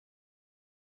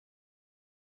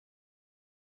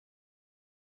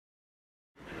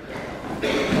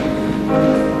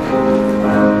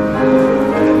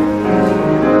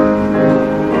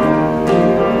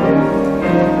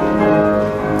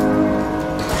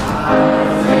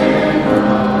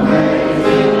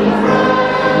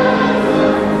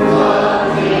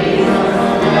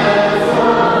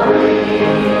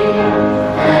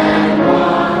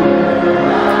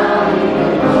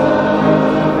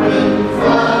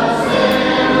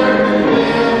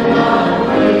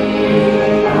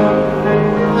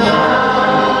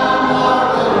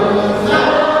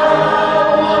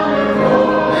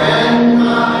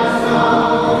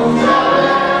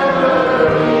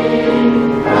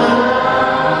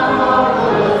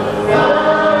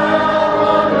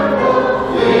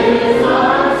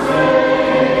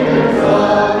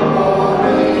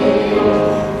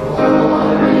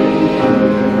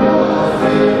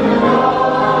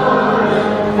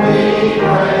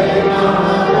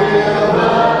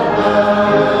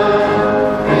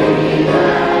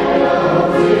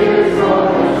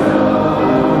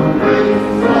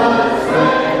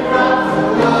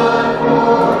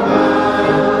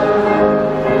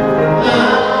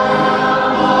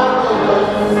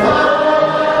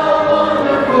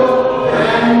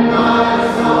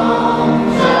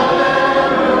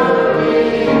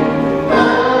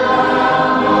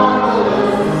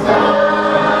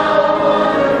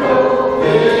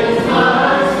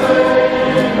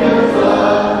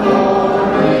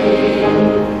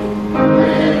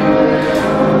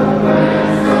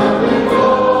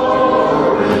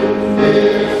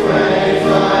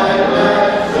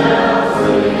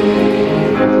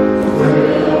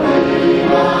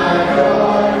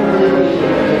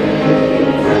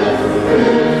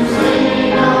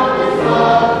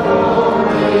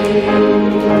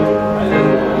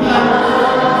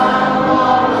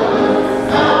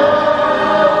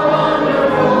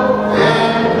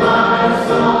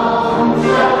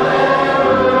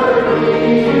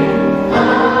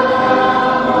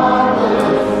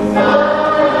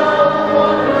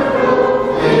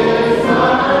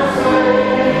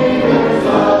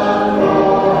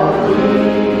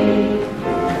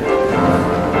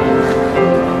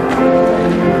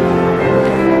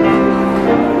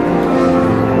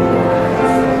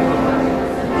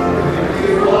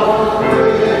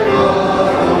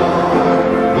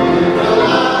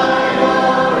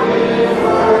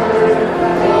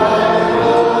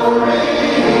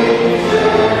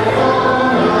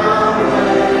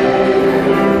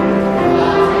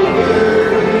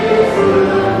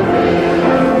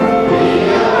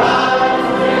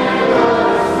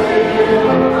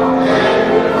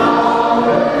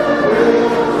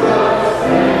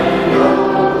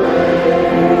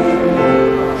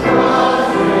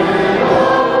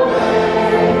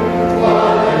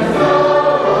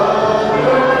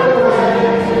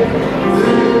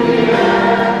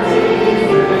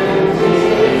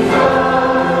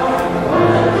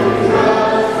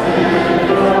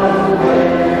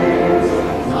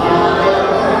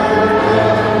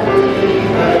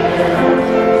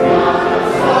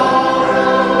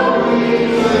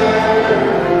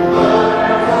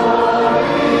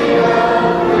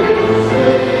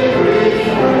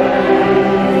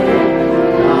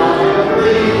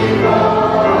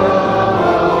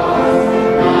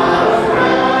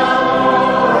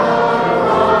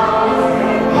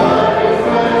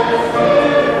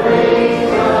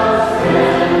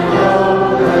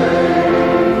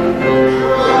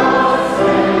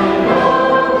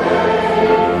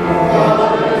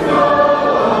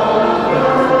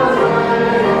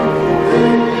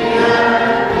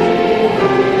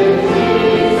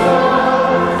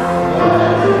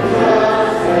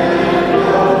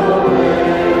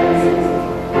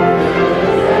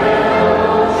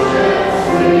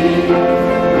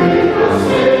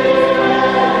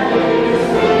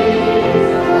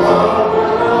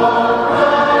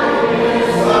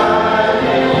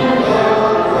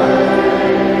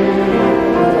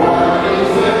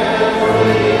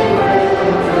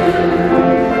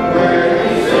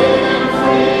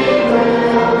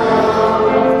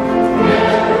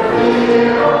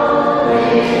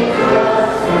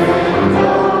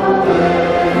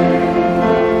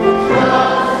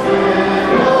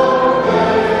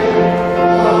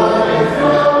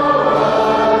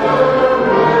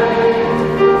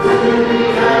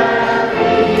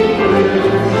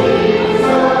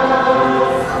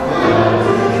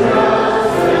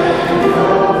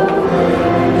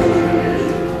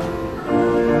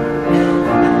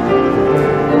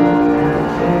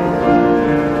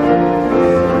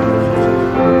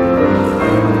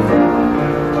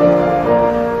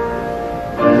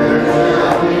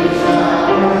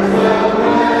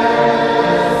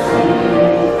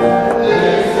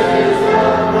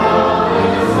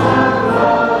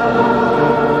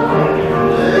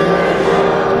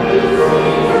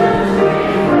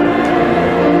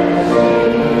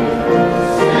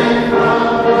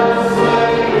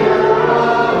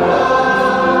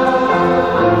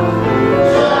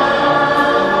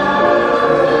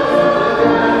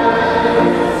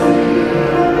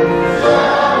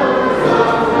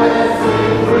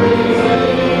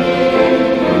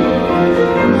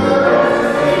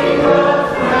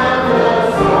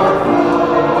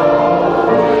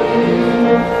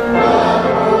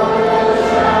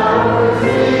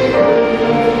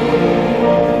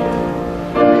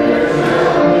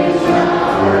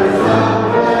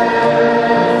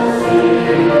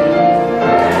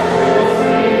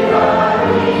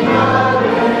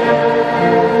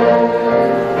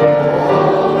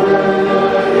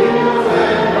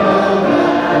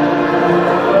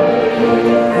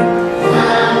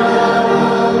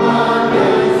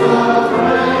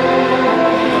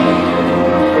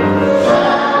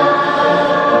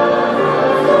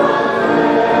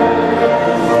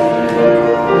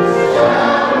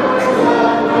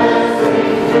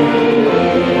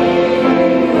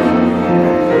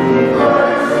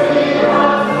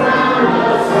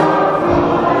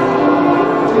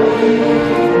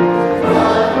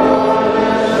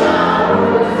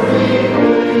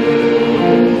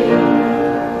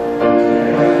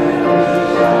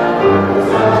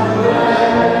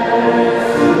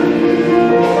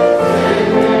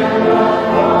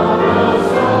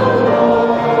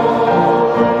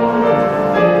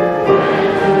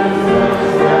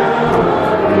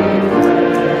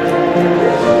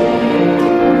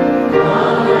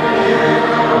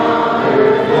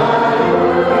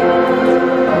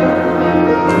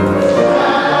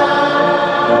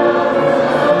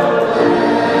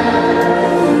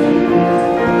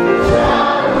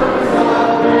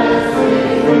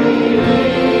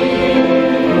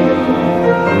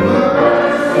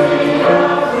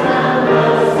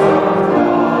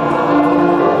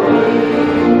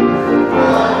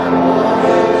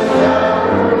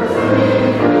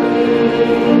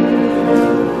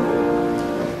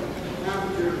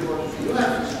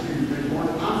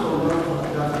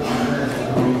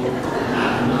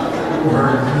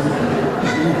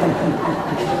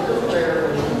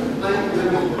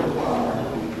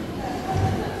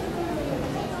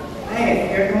Hey, if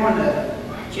you're going to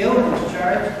children's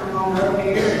church, come on over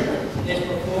here. Just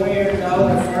before years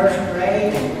old or first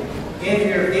grade. If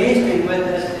you're visiting with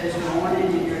us this morning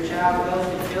and your child goes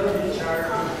to children's church,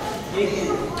 you can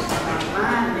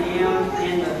find them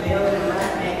in the building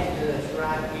right next to us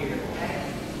right here. Okay?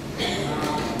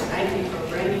 Thank you for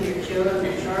bringing your children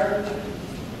to church.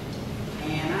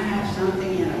 And I have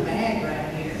something in a bag right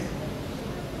here.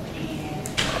 And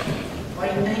what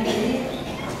do you think it is?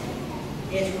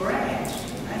 It's grass.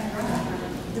 That's right.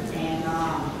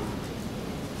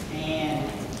 And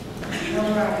you know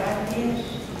where I got this?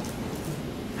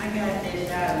 I got this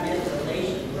out of Miss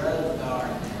Alicia's rose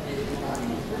garden this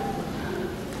morning.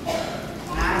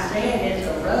 And I said it's a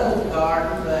rose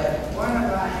garden, but what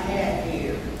have I had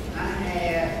here? I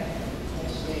have,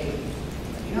 let's see,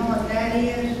 you know what that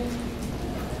is?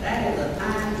 That is a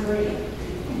pine tree.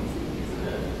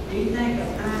 Do you think a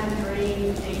pine tree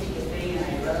needs to be in a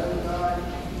rose garden?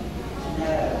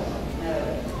 No.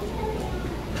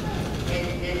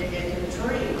 It's a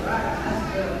tree, right? That's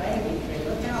a little baby tree.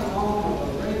 Look how long of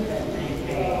a root that thing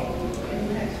has.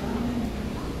 Isn't that something?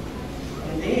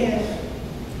 And this,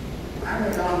 I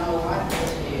really don't know what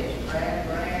this is. Grass,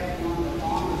 one of the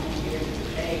farmers in here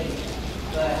today.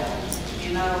 But,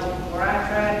 you know, where I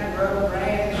tried to grow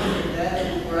grass, it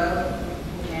doesn't grow.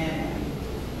 And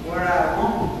where I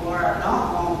don't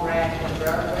want grass to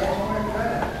grow, that's where it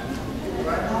grows.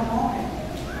 Where I don't want it.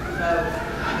 So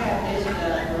I got this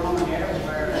stuff growing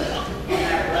everywhere in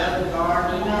that rose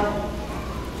garden.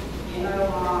 You know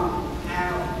how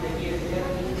to get rid of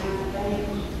these kind of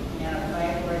things in a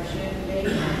place where it shouldn't be.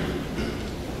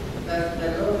 The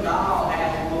little doll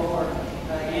has more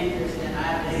interest than I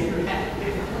do right now.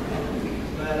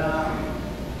 But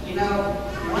you know,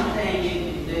 one thing you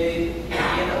can do is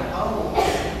get a hoe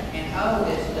and hoe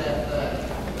this stuff up.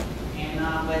 And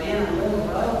but in a little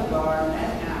rose garden,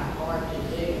 that's kind of hard to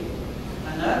do.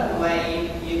 Another way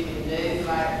you can do,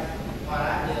 like what I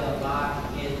do a lot,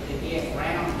 is to get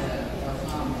Roundup or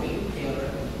some weed killer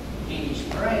and you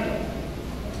spray it.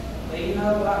 But you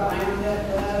know what Roundup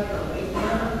does or weed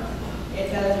killer? It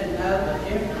doesn't know the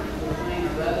difference between a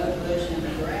rose bush and the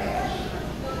grass.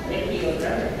 It kills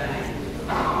everything.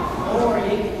 Or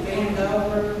you can bend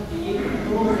over and you can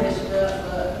pull this stuff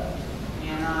up.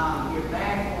 And your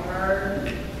back will hurt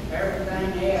and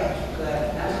everything else. But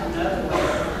that's another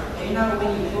way. You know, when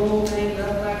you pull things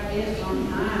up like this,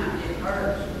 sometimes it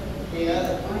hurts the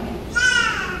other plants.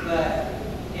 But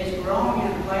it's growing in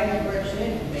a place where it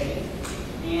shouldn't be.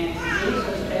 And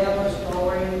Jesus tells a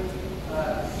story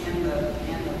in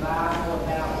the Bible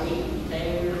about wheat and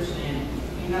tares. And,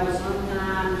 you know,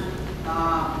 sometimes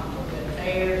the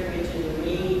tares, which is a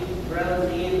weed, grows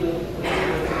in with the wheat,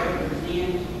 which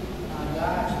represents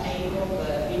God's people.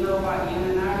 But you know what you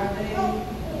and I are doing?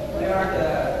 We are to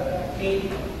keep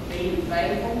being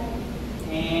faithful,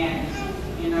 and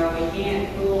you know we can't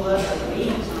pull up the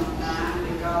weed sometimes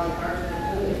because it hurts the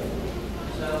good.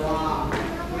 So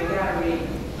we got to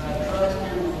trust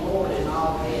in the Lord in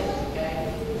all this, okay,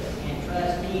 and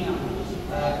trust Him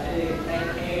to take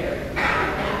care of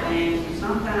things. And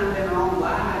sometimes in our own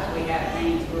lives we have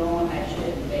things growing that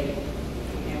shouldn't be,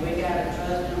 and we got to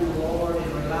trust in the Lord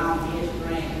and rely on His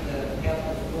strength to help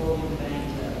us pull them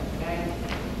things up, okay.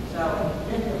 So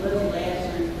just a little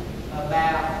lesson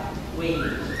about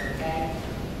weeds, okay?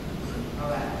 All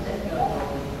right, let's go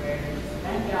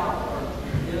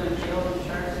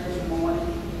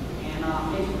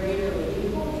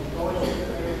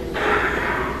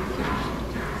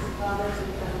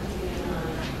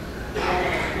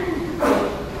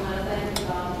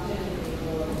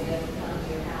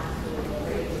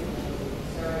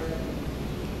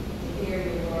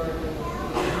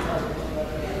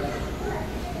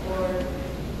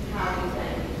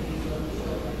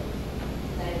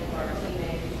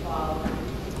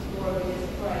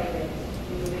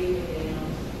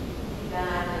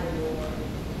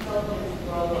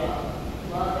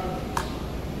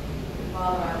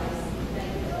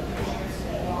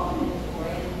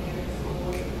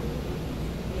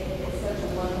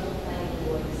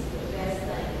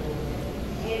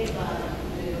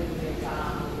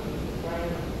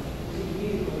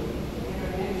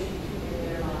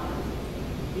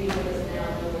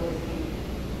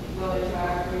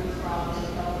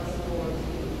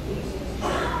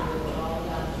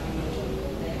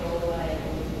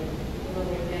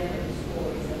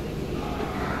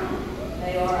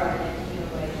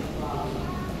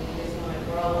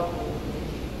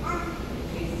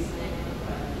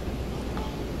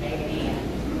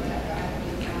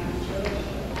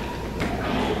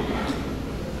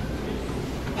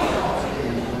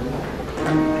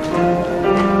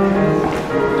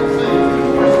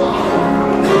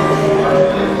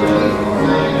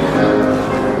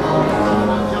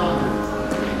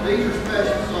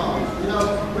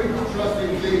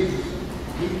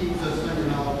He keeps us singing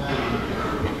all the time.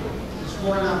 This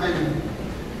morning I've been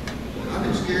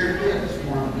scared to death this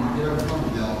morning when I get up from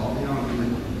y'all, I'll be honest with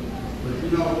you. But you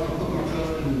know, if I put my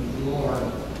trust in the Lord,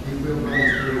 He will bring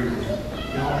us through this.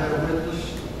 Y'all bear with us.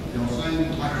 Y'all sing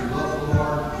like you love the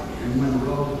Lord, and when the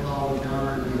roll call is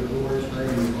honored, do a glorious day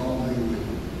and all be with you.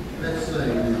 Let's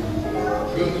sing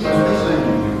now. He keeps me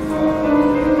singing.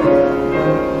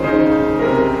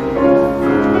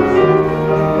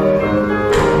 Thank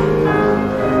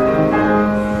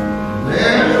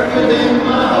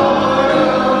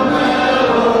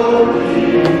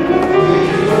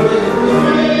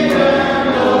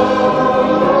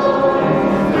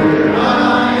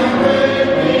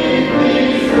you.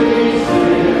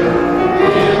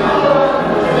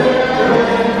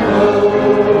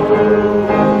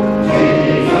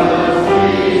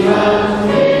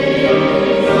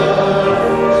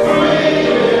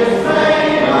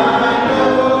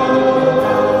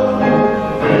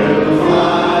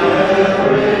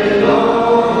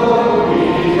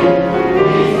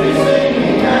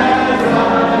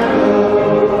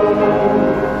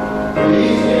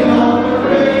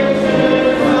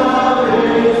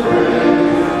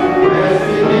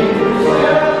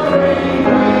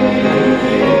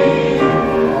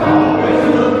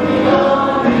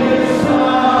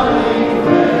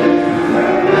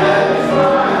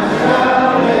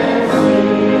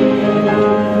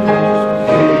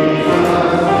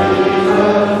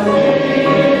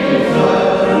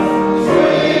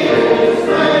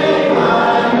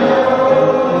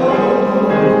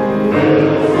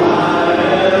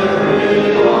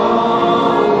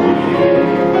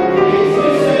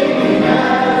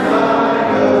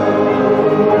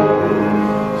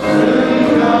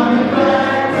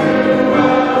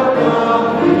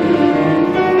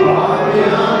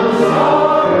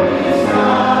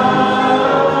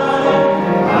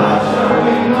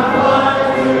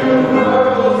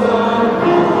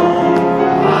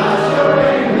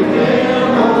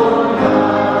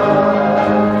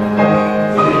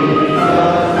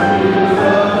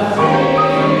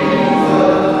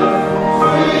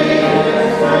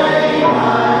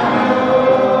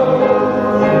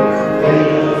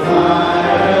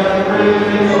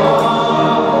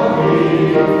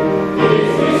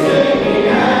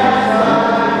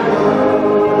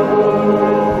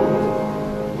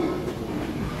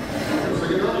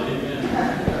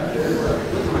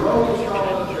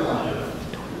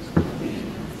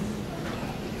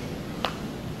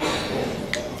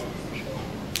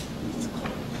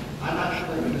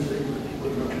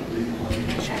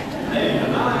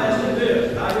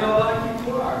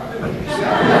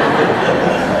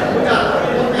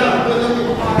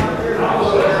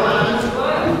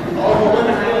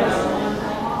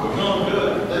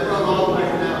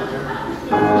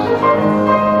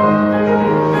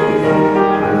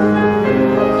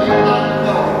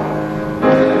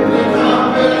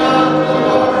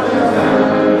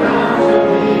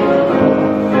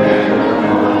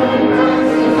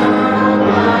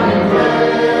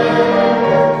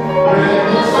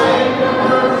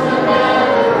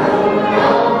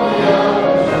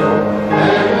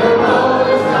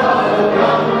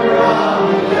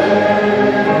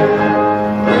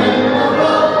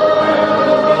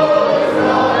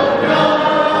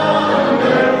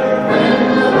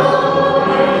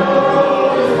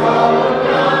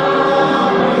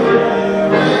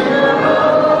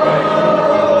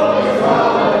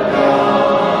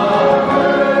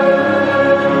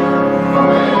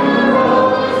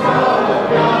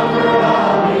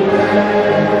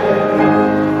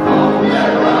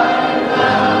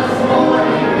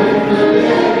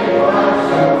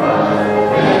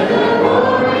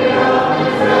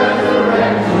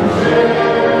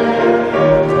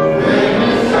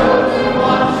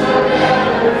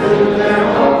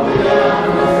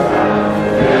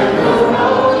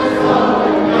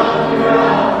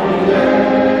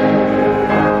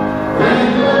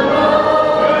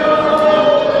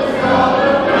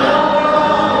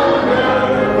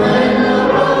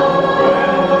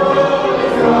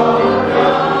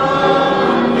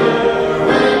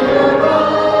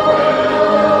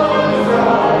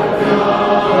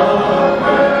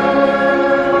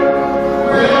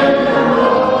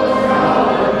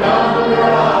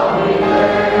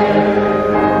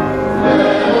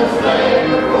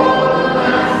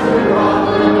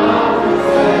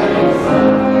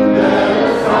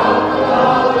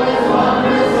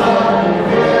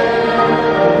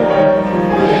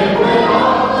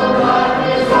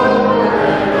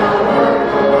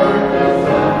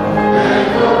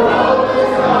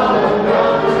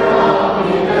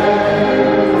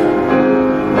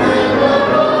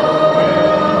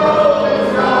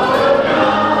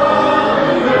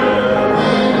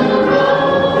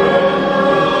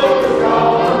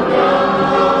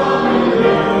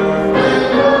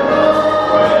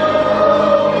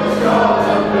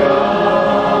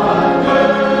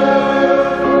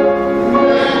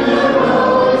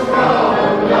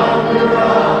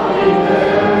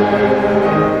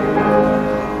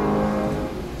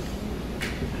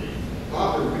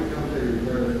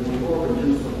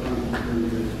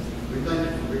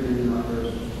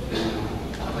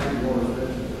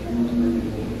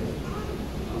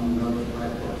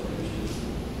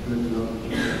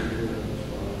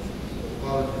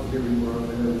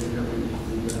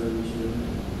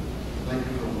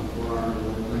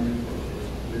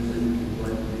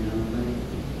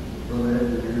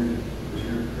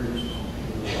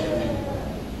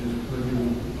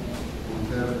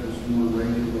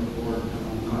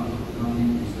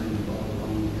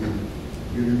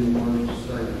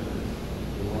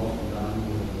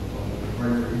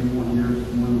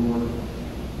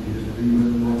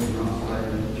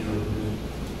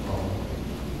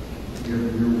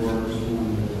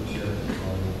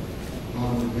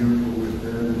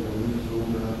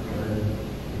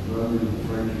 love you and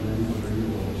praise your name for you,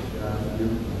 Lord. God, you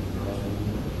and trust in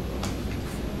you.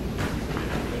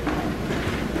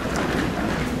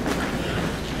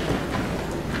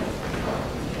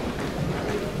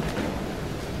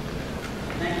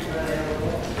 Thanks, Brother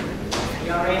Elwood.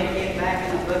 Y'all ready to get back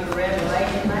in the book of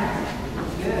Revelation now?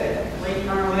 Good. Please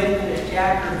turn with me to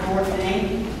chapter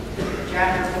 14.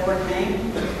 Chapter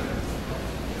 14.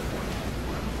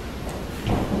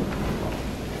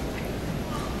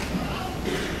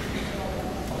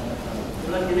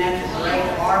 We're looking at the great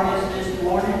harvest this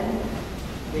morning.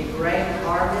 The great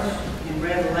harvest in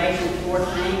Revelation 14.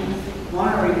 I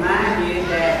want to remind you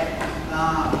that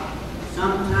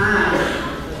sometimes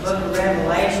the book of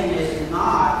Revelation is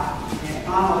not in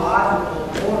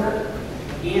chronological order.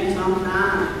 Again,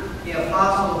 sometimes the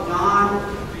Apostle John,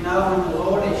 when the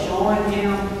Lord is showing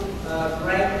him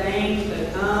great things to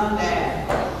come, that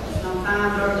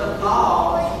sometimes there's a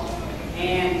pause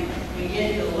and we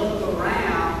get to look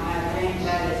around at things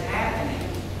that is happening.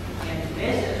 And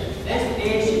this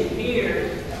vision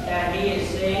here that he is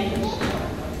seeing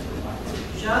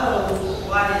shows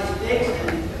what is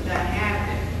fixing to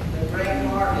happen. The great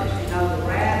harvest, the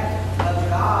wrath of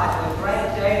God, the great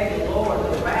day of the Lord,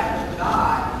 the wrath of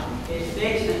God is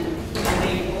fixing to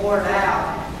be poured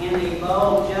out in the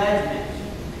bowl judgments.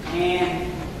 And,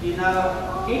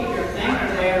 keep your finger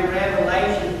there in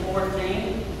Revelation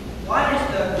 14. What is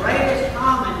the greatest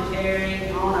commentary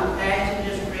on a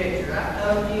passage of Scripture? I've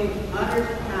told you hundreds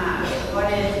of times.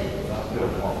 What is it?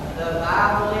 The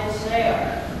Bible itself.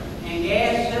 And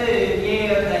guess who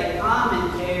gives a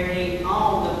commentary on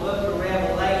the book of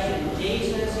Revelation?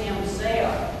 Jesus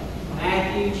himself.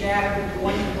 Matthew chapter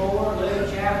 24, Luke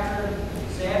chapter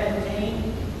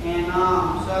 17. And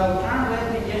so turn with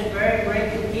me just very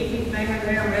briefly. Keep your finger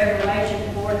there in Revelation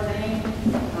 14.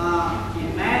 In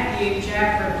Matthew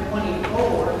chapter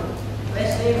 24,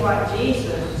 let's see what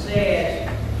Jesus says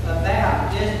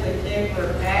about this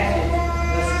particular passage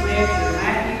of Scripture.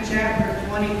 Matthew chapter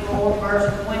 24,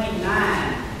 verse 29.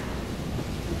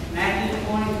 Matthew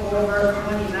 24, verse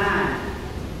 29.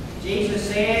 Jesus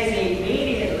says,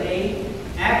 immediately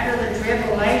after the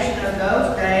tribulation of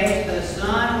those days, the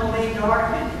sun will be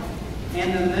darkened,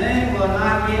 and the moon will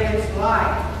not give its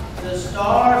light. The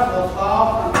stars will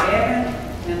fall from heaven,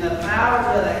 and the powers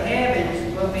of the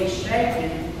heavens will be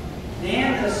shaken.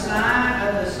 Then the sign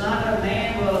of the Son of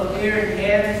Man will appear in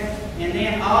heaven, and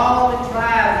then all the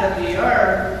tribes of the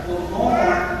earth will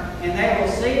mourn, and they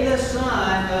will see the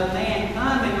Son of Man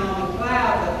coming on the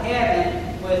clouds of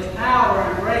heaven with power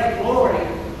and great glory.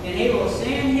 And he will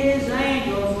send his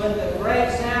angels with the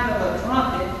great sound of a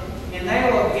trumpet, and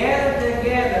they will gather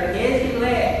together his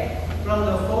elect from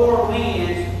the four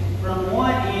winds, from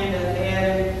one end of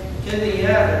heaven to the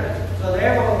other. So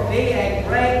there will be a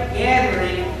great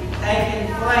gathering taking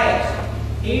place.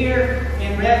 Here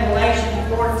in Revelation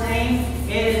 14,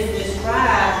 it is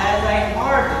described as a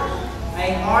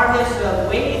harvest of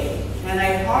wheat and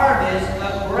a harvest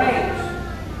of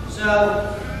grapes.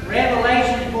 So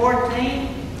Revelation 14,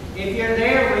 if you're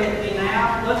there with me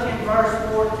now, look in verse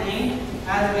 14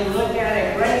 as we look at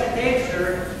a great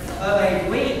picture of a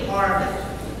wheat harvest.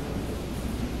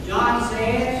 John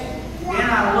says, then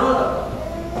I looked,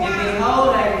 and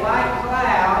behold a white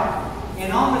cloud,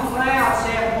 and on the cloud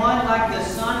sat one like the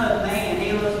Son of Man.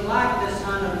 He was like the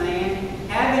Son of Man,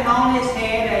 having on his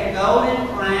head a golden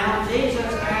crown.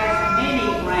 Jesus has many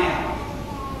crowns.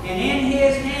 And in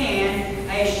his hand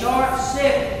a sharp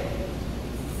sickle.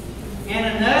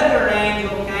 And another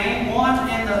angel came, one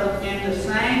in the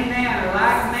same manner,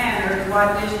 like manner, is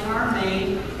what this term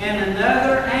means. And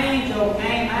another angel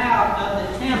came out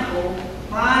of the temple,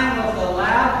 crying with a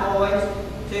loud voice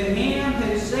to him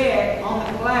who sat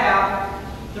on the cloud,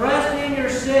 thrust in your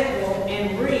sickle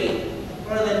and reap,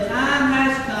 for the time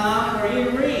has come for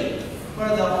you to reap, for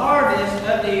the harvest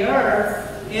of the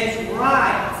earth is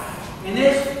ripe. And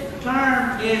this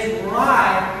term is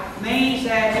ripe means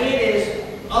that it is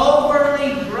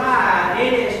overly dried.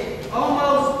 It is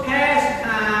almost past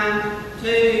time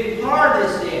to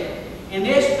harvest it. And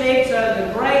this speaks of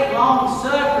the great long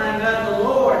suffering of the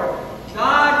Lord.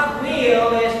 God's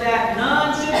will is that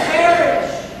none should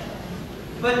perish,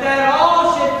 but that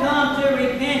all should come to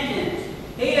repentance.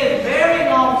 He is very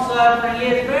long suffering. He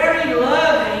is very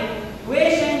loving,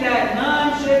 wishing that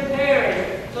none should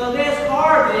perish. So this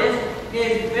harvest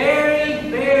is very,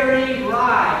 very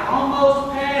ripe,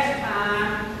 almost past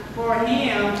time for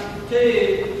him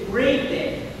to reap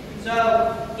it. So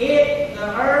the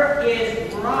earth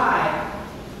is ripe.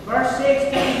 Verse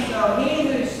 16, so he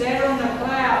who sat on the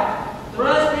cloud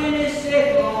thrust in his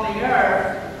sickle on the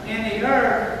earth, and the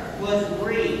earth was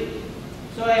reaped.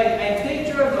 So a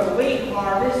picture of a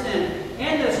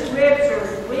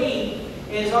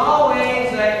is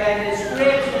always a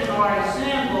description or a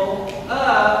symbol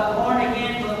of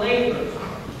born-again believers.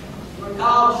 We're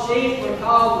called sheep, we're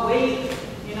called wheat.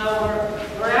 You know,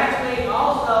 we're actually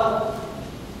also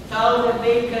told to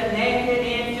be connected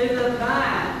into the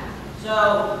vine.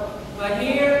 So, but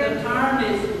here the term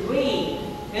is wheat.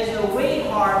 It's a wheat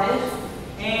harvest,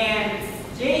 and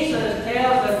Jesus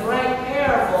tells a great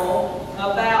parable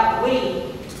about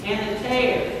wheat and the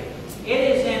tares. It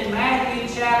is in Matthew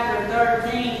chapter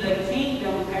 13, the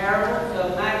kingdom parable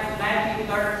of Matthew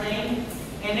 13.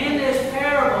 And in this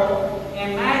parable,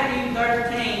 in Matthew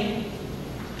 13,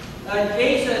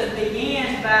 Jesus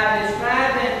begins by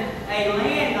describing a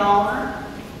landowner,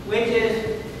 which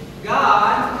is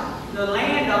God, the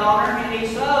landowner, and he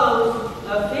sows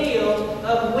a field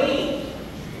of wheat.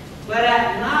 But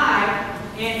at night,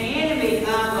 an enemy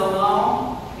comes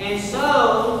along and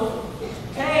sows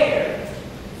tares.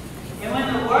 And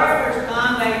when the workers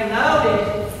come, they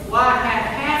notice what had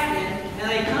happened,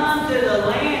 and they come to the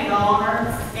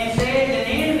landowner and say, an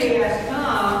enemy has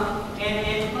come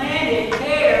and planted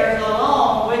tares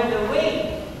along with the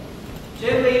wheat.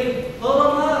 Should we pull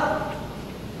them up?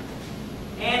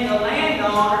 And the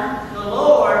landowner, the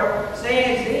Lord,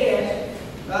 says this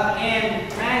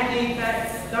in Matthew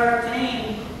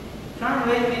 13. Turn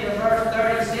with me to verse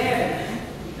 37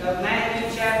 of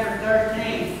Matthew chapter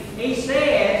 13. He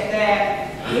says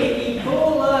that if you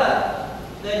pull up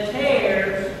the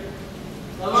tares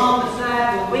along the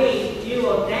side of the wheat, you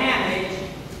will damage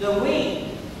the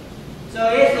wheat. So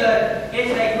it's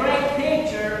a great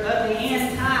picture of the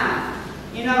end time.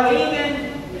 You know,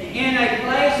 even in a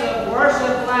place of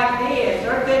worship like this,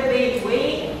 there could be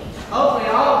wheat. Hopefully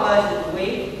all of us is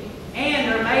wheat.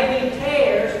 And there may be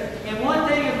tares. And one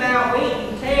thing about wheat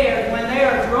and tares, when they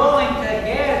are growing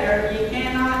together, you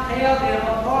cannot tell them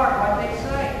apart what they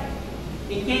say.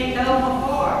 You can't tell them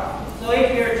apart. So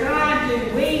if you're trying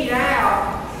to weed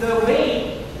out the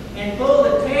wheat and pull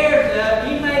the tares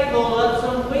up, you may pull up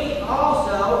some wheat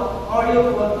also, or you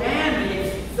will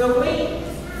damage the wheat.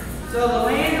 So the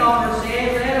landowner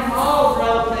says, let them all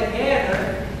grow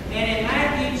together. And in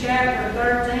Matthew chapter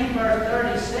 13, verse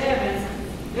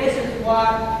 37, this is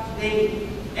what the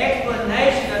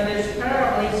explanation of this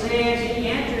parable. He says, he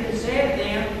answered and said to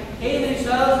them, he who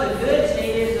sows the good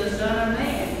seed is the Son of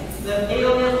Man. The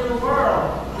field is the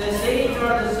world. The seeds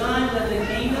are the sons of the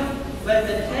kingdom, but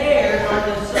the tares are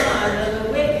the sons of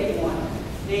the wicked one.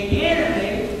 The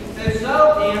enemy who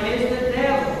sowed them is the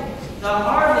devil. The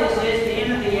harvest is the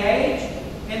end of the age,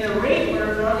 and the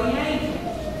reapers are the angels.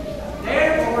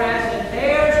 Therefore, as the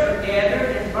tares are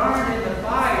gathered and burned in the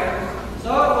fire, so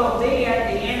it will be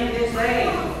at the end of this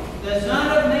age. The Son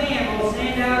of Man will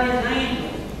send out his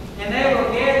angels, and they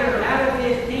will gather out of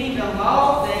his kingdom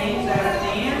all things that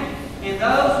are sin, and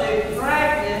those who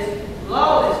practice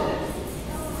lawlessness,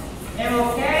 and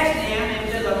will cast them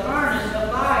into the furnace of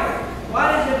fire.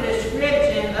 What is a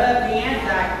description of the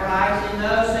Antichrist and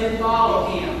those who follow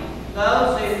him?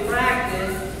 Those who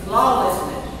practice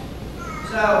lawlessness.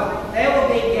 So they will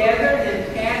be gathered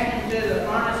and cast into the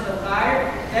furnace of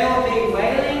fire. There will be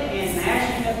wailing and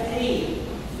gnashing of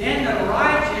teeth. Then the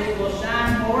righteous will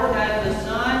shine forth as the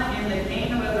sun in the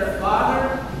kingdom of their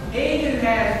Father. He who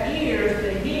has ears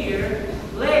to hear,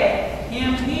 let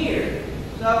him hear.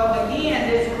 So again,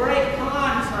 this great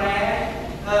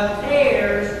contrast of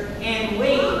tares and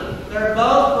wheat. They're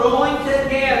both growing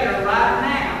together right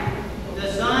now.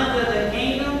 The sons of the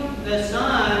kingdom, the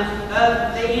sons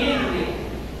of the enemy.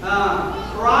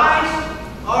 Christ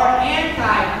or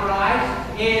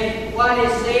Antichrist is what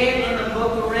is said in the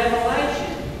book of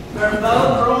Revelation. They're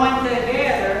both growing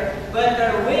together, but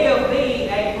there will be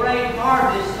a great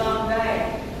harvest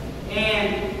someday.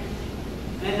 And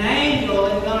an angel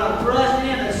is going to thrust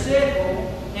in a sickle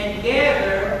and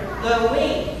gather the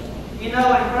wheat. You know,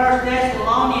 in 1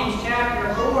 Thessalonians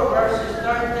chapter 4, verses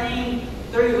 13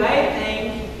 through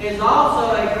 18, is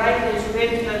also a great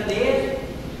description of this.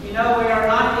 You know, we are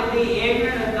not to be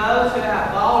ignorant of those who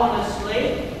have fallen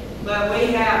asleep, but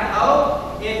we have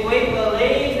hope. If we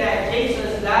believe that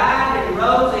Jesus died and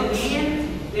rose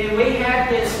again, then we have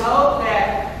this hope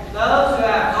that those who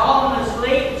have fallen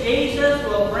asleep, Jesus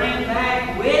will bring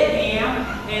back with him,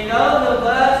 and those of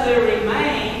us who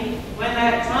remain, when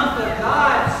that trump of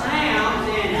God sounds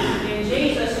and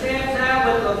Jesus steps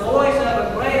out with the voice of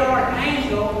a great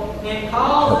archangel and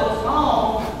calls us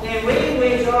home, then we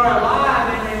which are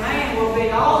alive and remain will be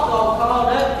also called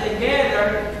up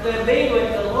together to be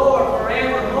with the Lord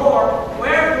forevermore.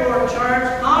 Wherefore,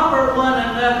 church, comfort one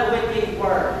another with these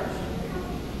words.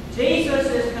 Jesus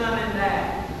is coming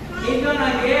back. He's going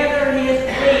to gather his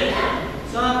feet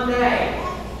someday.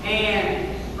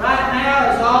 And right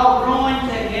now is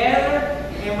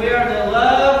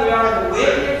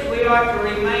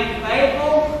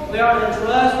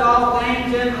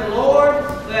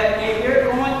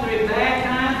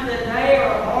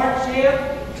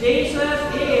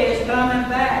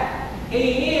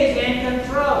He is in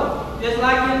control. Just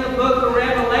like in the book of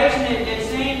Revelation, it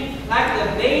seems like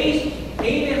the beast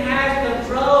even has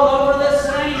control over the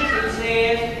saints, it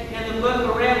says in the book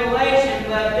of Revelation.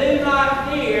 But do not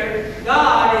fear,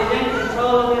 God is in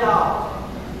control of it all.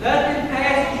 Nothing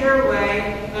passes your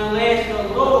way unless the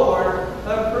Lord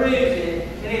approves it.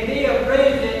 And if He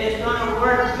approves it, it's going to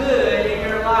work good in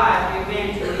your life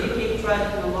eventually. You keep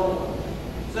trusting the Lord.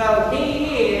 So He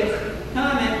is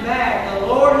coming back. The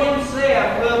Lord Himself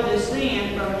will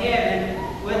descend from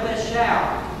heaven with a shout.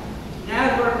 Now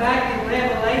as we're back in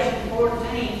Revelation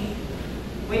 14,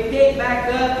 we pick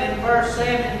back up in verse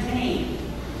 17.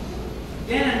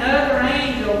 Then another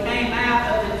angel came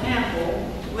out of the temple,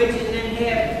 which is in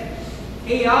heaven.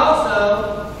 He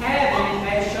also having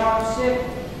a sharp sickle.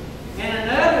 And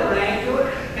another angel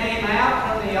came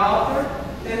out from the altar,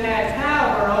 who had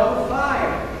power over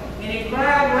fire. And he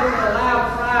cried with a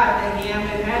loud cry to him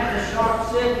who had the sharp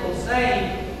sickle, saying,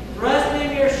 Thrust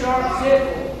in your sharp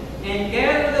sickle, and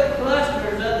gather the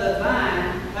clusters of the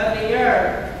vine of the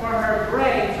earth, for her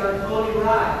grapes are fully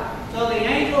ripe. So the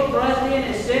angel thrust in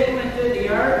his sickle into the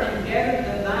earth, and gathered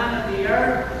the vine of the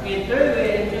earth, and threw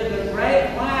it into the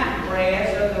great winepress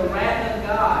of the wrath of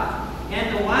God. And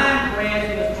the winepress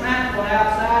was trampled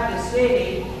outside the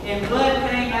city, and blood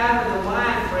came out of the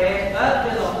winepress up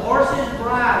to the horses'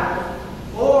 bridles,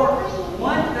 for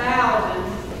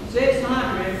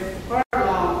 1,600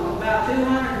 furlongs, about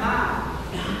 200 miles.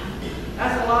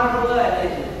 That's a lot of blood,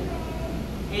 isn't it?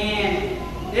 And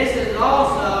this is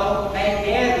also a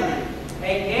gathering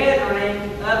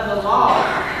of the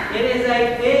lost. It is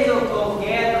a physical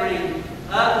gathering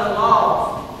of the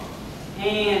lost.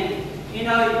 And, you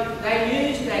know, they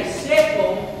used a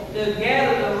sickle to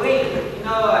gather the wheat.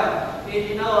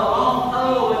 A long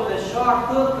pole with a sharp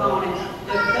hook on it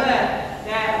to cut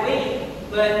that wheat.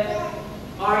 But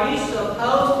are you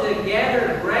supposed to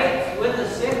gather grapes with a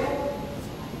sickle?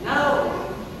 No.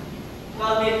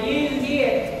 Because if you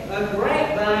hit a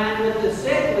grapevine with the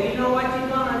sickle, you know what you're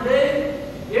going to do?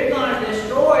 You're going to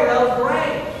destroy those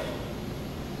grapes.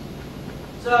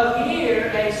 So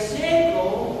here, a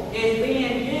sickle is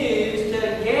being used to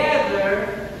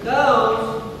gather those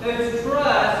whose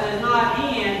trust is not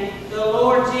in the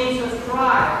Lord Jesus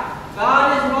Christ.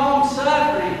 God is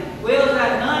long-suffering, wills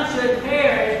that none should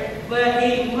perish, but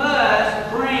He must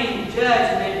bring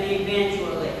judgment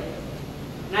eventually.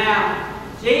 Now,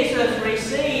 Jesus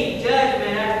received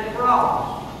judgment at the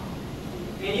cross.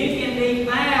 And you can be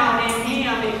found in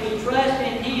Him if you trust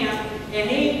in Him. And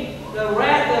the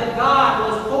wrath of God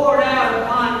was poured out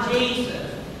upon Jesus.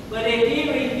 But if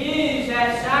you refuse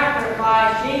that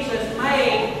sacrifice Jesus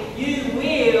made, you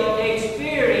will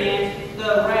experience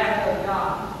the wrath of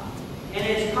God. And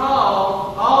it's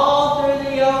called, all through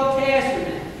the Old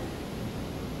Testament,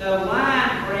 the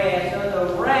winepress or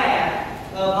the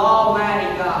wrath of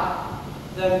Almighty God,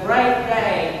 the great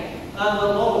day of the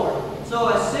Lord. So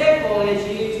a sickle is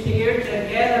used here to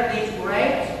gather these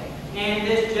grapes, and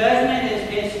this judgment is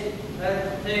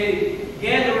to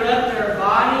gather up their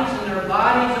bodies, and their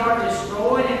bodies are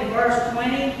destroyed. In verse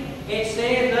 20, it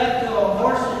says up to a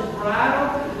horse's bridle,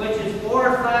 which is 4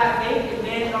 or 5 feet,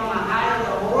 depending on the height of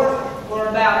the horse, for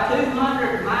about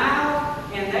 200 miles,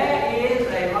 and that is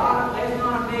a lot. That's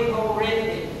going to be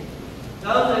horrific.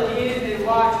 Those of you who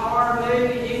watch horror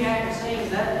movies, you haven't seen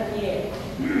nothing yet.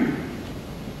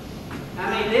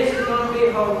 I mean, this is going to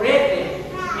be horrific.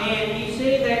 And you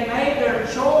see, they made their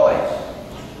choice.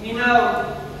 You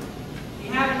know,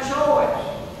 you have a choice.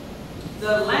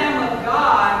 The Lamb of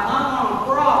God hung on a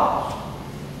cross.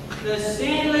 The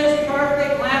sinless,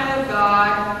 perfect Lamb of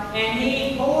God, and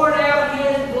He poured out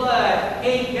His blood.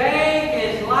 He gave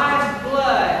His life's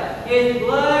blood. His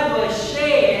blood was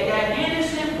shed. That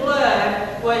innocent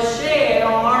blood was shed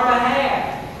on our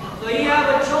behalf. So you have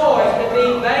a choice to be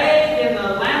bathed in the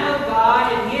Lamb of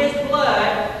God in His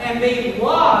blood and be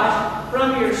washed from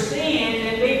your sins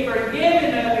and be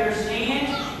forgiven of your sins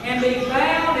and be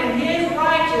found in His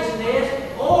righteousness,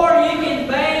 or you can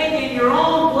bathe in your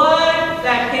own blood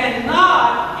that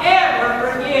cannot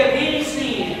ever forgive any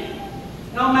sin.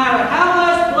 No matter how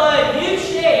much blood you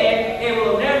shed, it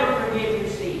will never forgive your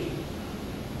sin.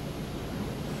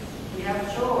 You have a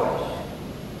choice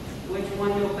which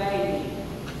one you'll bathe in.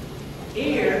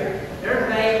 Here, they're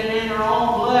bathing in their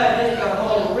own blood. It's a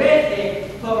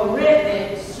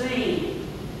horrific scene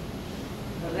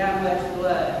of that much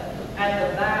blood at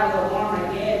the Battle of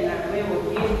Armageddon that we will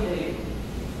get to.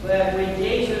 But when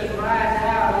Jesus rides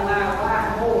out on that white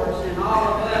horse, and all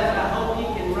of us, I hope you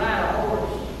can ride a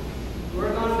horse.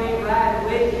 We're going to be riding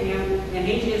with Him, and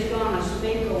He's just going to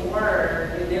speak a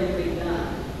word, and it'll be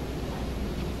done.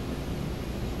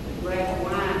 The great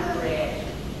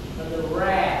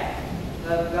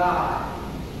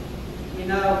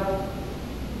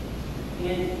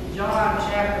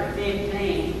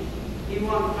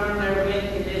want to turn there with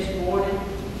me this morning,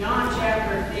 John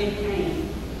chapter 15.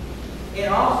 It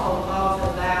also talks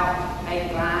about a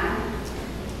vine.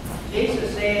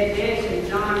 Jesus said this in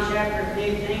John chapter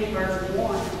 15, verse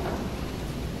 1.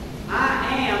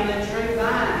 I am the true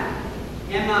vine,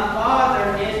 and my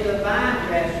Father is the vine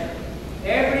dresser.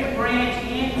 Every branch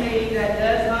in me that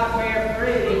does not bear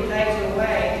fruit, he takes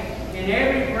away, and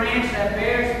every branch that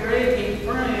bears fruit, he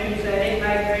prunes, that it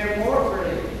may bear more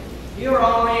fruit. You are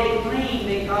already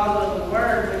clean because of the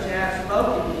word which I have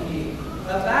spoken to you.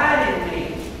 Abide in me,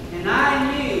 and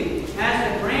I in you.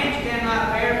 As the branch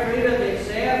cannot bear fruit of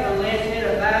itself unless it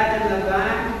abide in the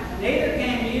vine, neither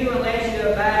can you unless you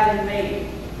abide in me.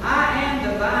 I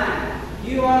am the vine,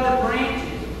 you are the branches.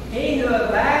 He who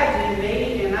abides in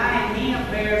me, and I in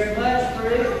him, bears much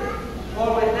fruit.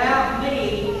 For without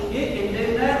me, you can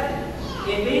do nothing.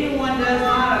 If anyone does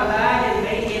not abide in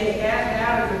me, he is cast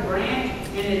out as a branch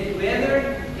and is withered,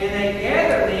 and they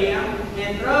gather them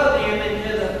and throw them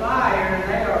into the fire, and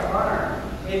they are burned.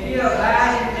 If you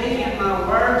abide in me, and my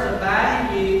words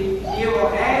abide in you, you will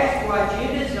ask what you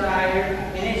desire,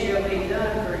 and it shall be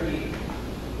done for you.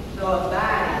 So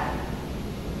abide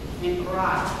in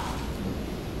Christ.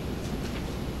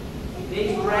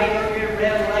 These right here in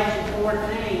Revelation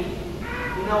 14,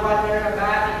 you know what they're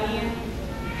abiding in?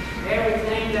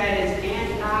 Everything that is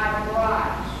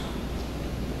anti-Christ.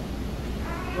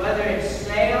 Whether it's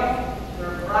self,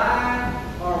 or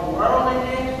pride, or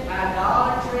worldliness,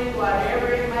 idolatry, whatever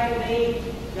it may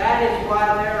be, that is what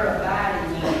they're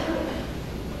abiding in.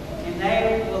 And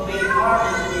they will be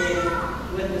harvested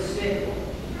with the sickle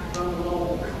from the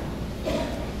Lord.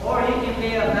 Or you can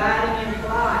be abiding in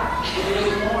Christ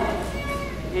this morning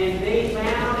and be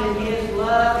found in His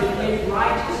love and His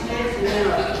righteousness and in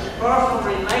a personal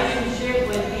relationship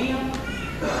with Him.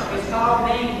 It's called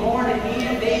being born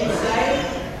again, being saved.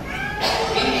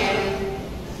 And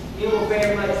you will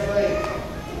bear much fruit,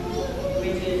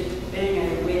 which is being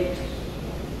a witness.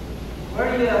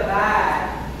 Where do you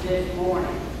abide this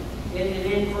morning? Is it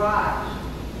in Christ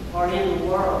or in the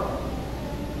world?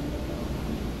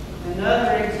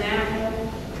 Another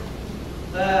example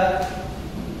of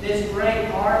this great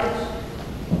harvest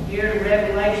here in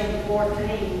Revelation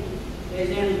 14 is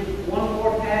in one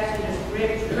more passage of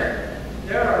Scripture.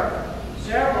 There are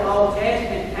several Old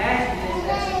Testament passages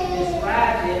that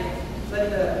describe it, but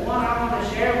the one I want to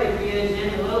share with you is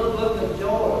in the little book of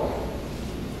Joel.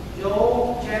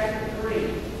 Joel chapter 3.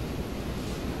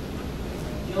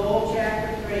 Joel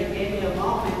chapter 3. Give me a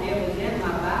moment. It was in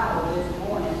my Bible this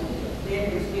morning. See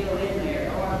if it's still in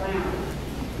there. Oh, I found it.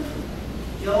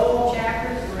 Joel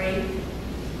chapter 3.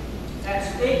 That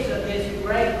speaks of this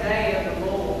great day of the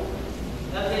Lord,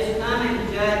 of this coming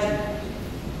judgment.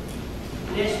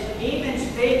 This even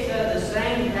speaks of the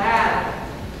same valley.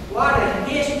 What a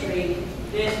history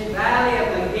this valley of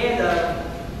Megiddo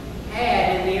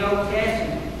had in the Old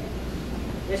Testament.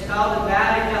 It's called the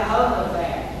Valley of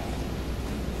Jehoshaphat.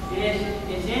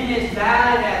 It's in this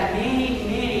valley that many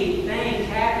things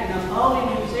happen. Napoleon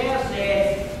himself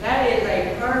said that is a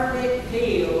perfect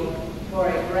field for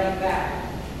a great battle.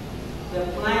 The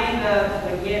plain of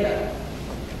Megiddo.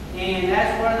 And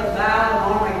that's where the battle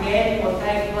of Armageddon will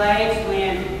take place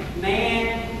when man,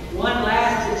 one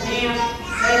last attempt,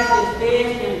 takes his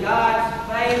fist in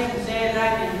God's face and says, I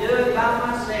can do it by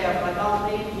myself. I don't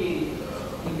need you.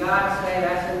 And God said,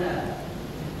 that's enough.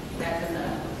 That's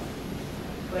enough.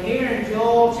 But here in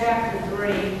Joel chapter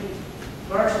 3,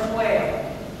 verse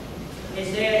 12, it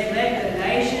says, let the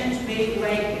nations be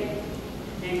awakened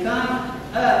and come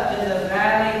up to the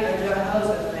valley of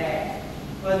Jehoshaphat.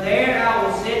 For there I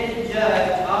will sit to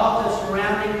judge all the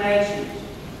surrounding nations.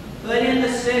 Put in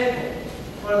the sickle,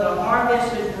 for the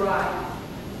harvest is ripe.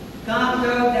 Come,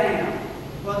 go down,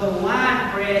 for the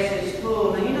winepress is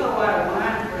full. Now you know what a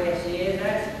winepress is.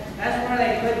 That's where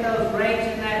they put those grapes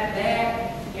in that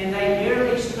bag, and they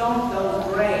yearly stomp those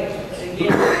grapes to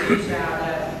get the juice out of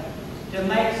them, to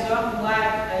make something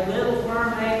like a little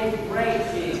fermented grape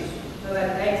juice, so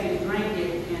that they can drink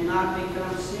it and not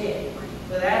become sick.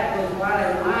 So that was what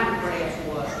a winepress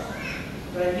was.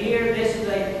 But here, this is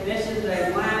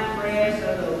a winepress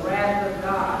of the wrath of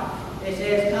God. It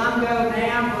says, come go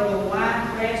down, for the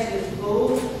winepress is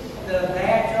full, the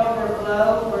vats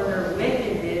overflow, for their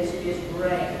wickedness is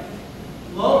great.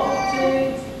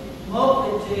 Multitudes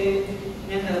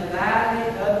in the valley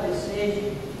of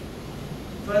decision.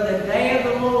 For the day of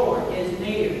the Lord is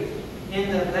near,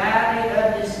 in the valley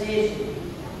of decision.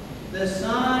 The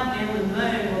sun and the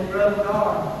moon will grow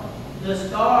dark. The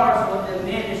stars will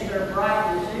diminish their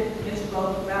brightness. Who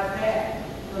spoke about that?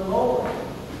 The Lord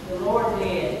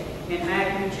did in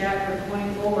Matthew chapter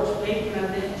 24, speaking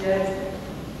of this judgment.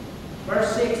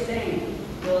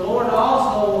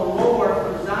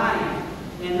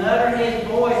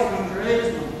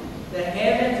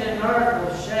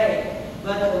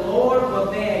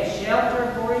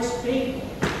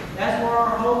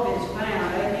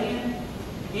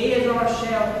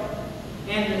 shelter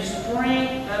and the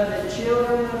strength of the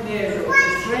children of Israel,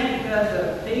 the strength of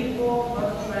the people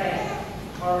of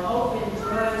faith. Our hope and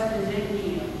trust is in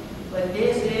Him. But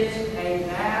this is a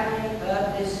valley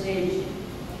of decision.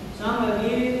 Some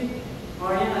of you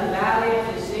are in a valley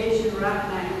of decision right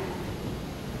now.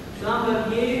 Some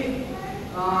of you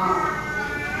are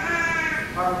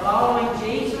following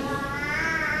Jesus.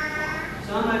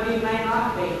 Some of you may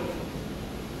not be.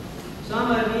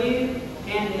 Some of you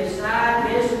can decide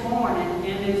this morning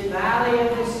in this valley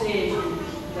of decision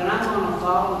that I'm going to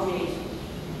follow Jesus.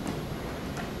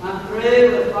 I'm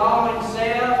through with following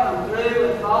self. I'm through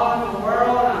with following the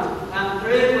world. I'm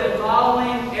through with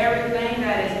following everything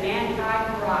that is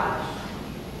anti-Christ.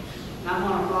 I'm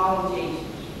going to follow Jesus.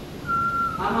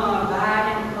 I'm going to abide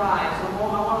in Christ. I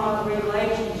want a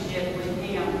relationship with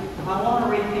Him. I want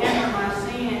to repent of my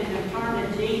sins and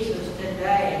turn to Jesus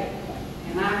today.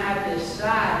 And I have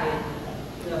decided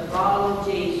to follow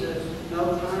Jesus.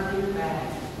 No turning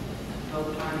back. No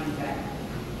turning back.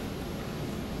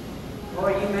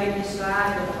 Or you may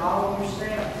decide to follow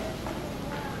yourself.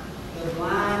 The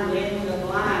blind leading the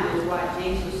blind is what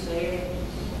Jesus said.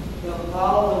 You'll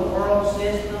follow the world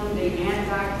system, the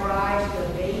Antichrist, the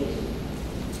beast.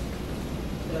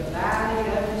 The valley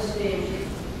of decision.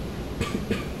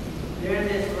 During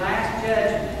this last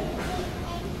judgment,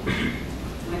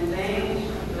 when things,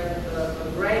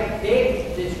 a great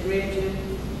big description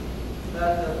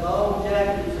of the bold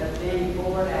judgments have been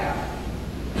poured out.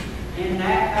 In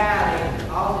that valley,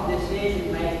 all the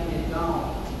decision making is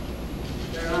gone.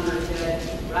 They're under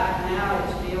judgment. Right now,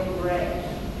 it's still grace.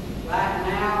 Right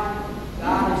now,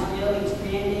 God is still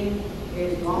extending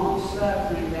His long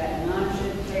suffering that none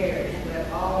should perish,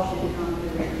 that all should come to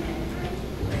repentance.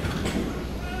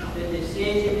 The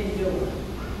decision is yours.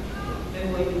 Who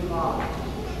will you follow?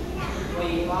 Will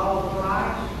you follow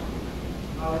Christ,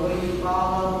 or will you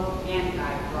follow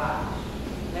Antichrist?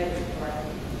 Let's pray.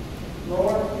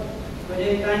 Lord, we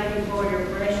do thank you for your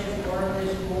precious word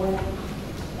this morning.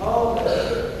 Oh,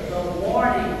 the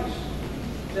warnings,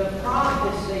 the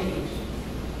prophecies,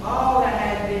 all that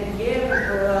has been given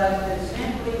for us to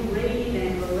simply read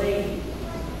and believe.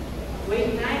 We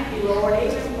thank you, Lord,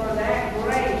 even for that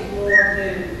grace, Lord,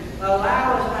 to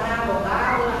allow us to have a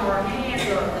Bible in our hands,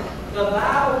 or the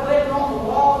Bible put on the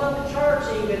walls of the church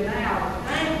even now.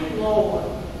 Thank you, Lord,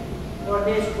 for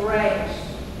this grace.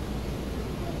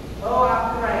 Oh,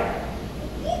 I pray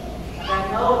that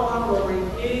no one will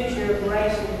refuse your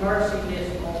grace and mercy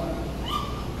this morning,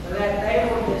 but that they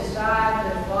will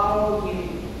decide to follow you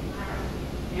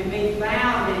and be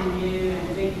found in you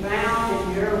and be found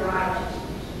in your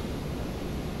righteousness.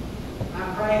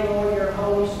 I pray, Lord, your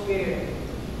Holy Spirit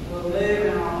will move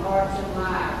in our hearts and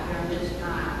lives during this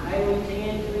time. May we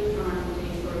tend to eternity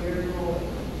for your glory.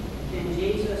 In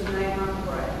Jesus' name I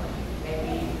pray.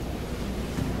 Amen.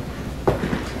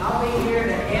 I'll be here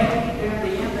to help you during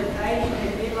the invitation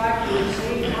if you'd like to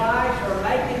receive Christ or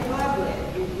make it public.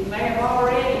 You may have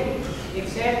already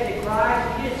accepted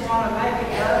Christ. You just want to make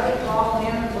it public, call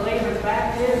Him in believer's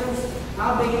baptism.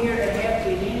 I'll be here to help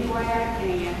you in any way I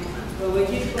can. But would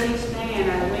you please stand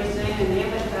as we sing an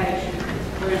invitation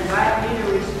to invite you to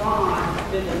respond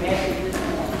to the message